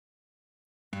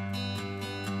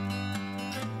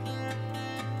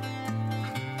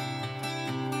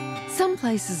Some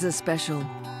places are special.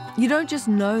 You don't just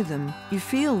know them, you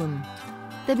feel them.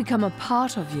 They become a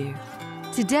part of you.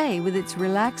 Today, with its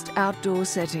relaxed outdoor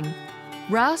setting,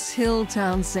 Rouse Hill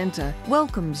Town Centre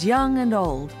welcomes young and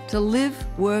old to live,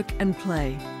 work and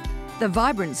play. The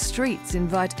vibrant streets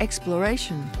invite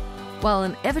exploration, while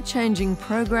an ever-changing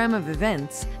program of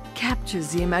events captures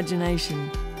the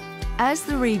imagination. As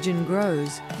the region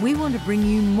grows, we want to bring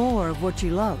you more of what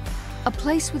you love. A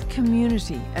place with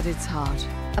community at its heart.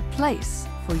 A place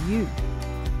for you.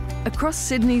 Across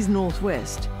Sydney's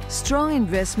northwest, strong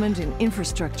investment in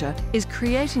infrastructure is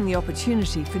creating the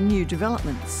opportunity for new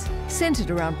developments, centred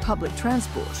around public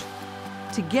transport.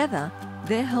 Together,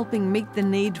 they're helping meet the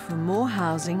need for more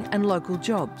housing and local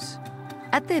jobs.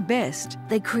 At their best,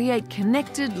 they create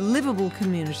connected, livable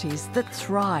communities that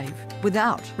thrive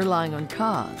without relying on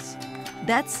cars.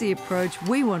 That's the approach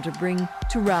we want to bring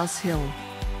to Rouse Hill.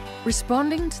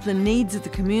 Responding to the needs of the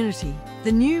community,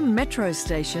 the new metro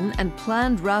station and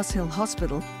planned Rouse Hill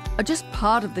Hospital are just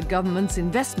part of the government's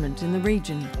investment in the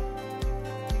region.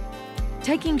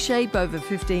 Taking shape over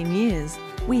 15 years,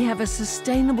 we have a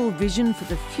sustainable vision for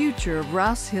the future of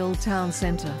Rouse Hill Town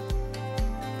Centre.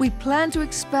 We plan to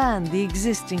expand the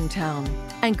existing town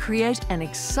and create an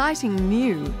exciting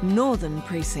new northern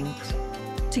precinct.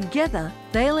 Together,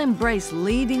 they'll embrace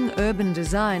leading urban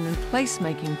design and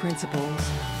placemaking principles.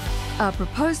 Our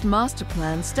proposed master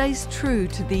plan stays true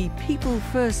to the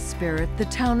people-first spirit the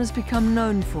town has become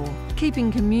known for,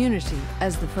 keeping community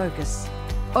as the focus.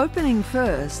 Opening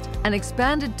first, an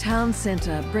expanded town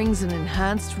centre brings an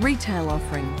enhanced retail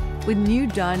offering with new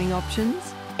dining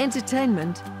options,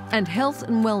 entertainment and health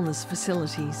and wellness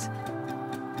facilities.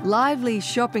 Lively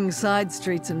shopping side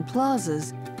streets and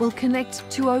plazas will connect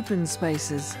to open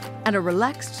spaces and a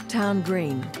relaxed town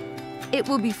green. It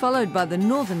will be followed by the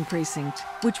northern precinct,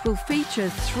 which will feature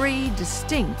 3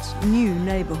 distinct new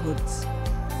neighbourhoods.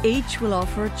 Each will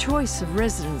offer a choice of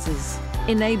residences,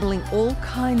 enabling all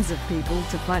kinds of people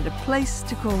to find a place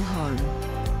to call home.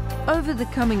 Over the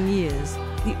coming years,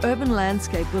 the urban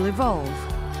landscape will evolve,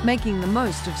 making the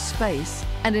most of space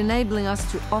and enabling us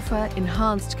to offer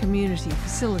enhanced community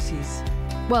facilities,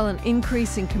 while an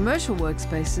increase in commercial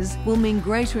workspaces will mean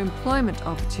greater employment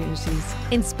opportunities,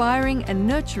 inspiring and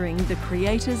nurturing the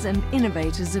creators and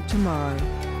innovators of tomorrow.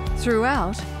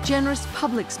 Throughout, generous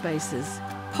public spaces,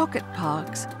 pocket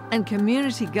parks and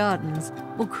community gardens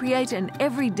will create an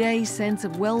everyday sense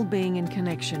of well-being and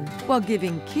connection, while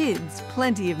giving kids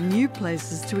plenty of new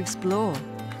places to explore.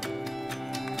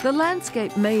 The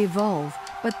landscape may evolve,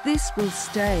 but this will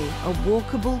stay a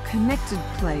walkable, connected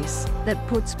place that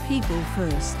puts people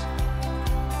first.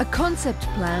 A concept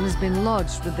plan has been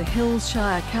lodged with the Hills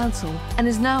Shire Council and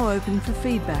is now open for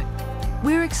feedback.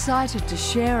 We're excited to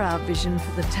share our vision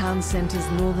for the town centre's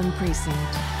northern precinct,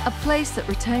 a place that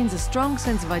retains a strong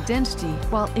sense of identity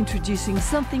while introducing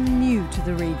something new to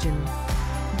the region.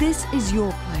 This is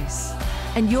your place,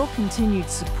 and your continued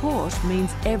support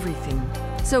means everything.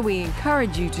 So we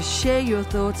encourage you to share your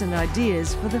thoughts and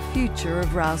ideas for the future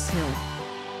of Rouse Hill.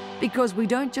 Because we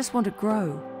don't just want to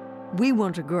grow, we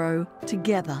want to grow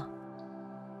together.